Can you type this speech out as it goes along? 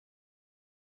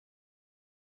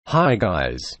Hi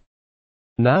guys.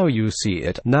 Now you see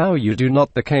it, now you do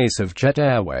not. The case of Jet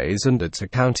Airways and its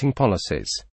accounting policies.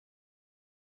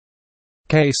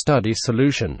 Case study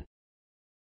solution.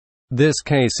 This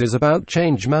case is about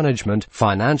change management,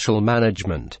 financial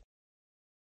management.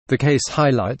 The case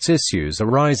highlights issues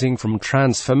arising from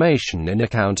transformation in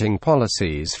accounting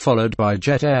policies followed by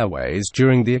Jet Airways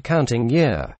during the accounting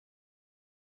year.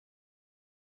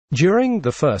 During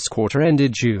the first quarter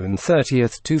ended June 30,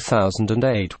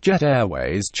 2008, Jet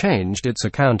Airways changed its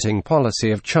accounting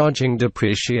policy of charging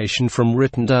depreciation from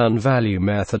written down value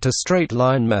method to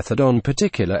straight-line method on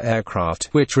particular aircraft,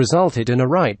 which resulted in a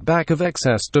write-back of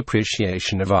excess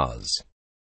depreciation of Rs.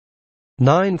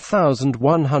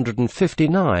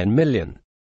 9,159 million.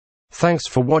 Thanks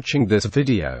for watching this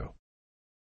video.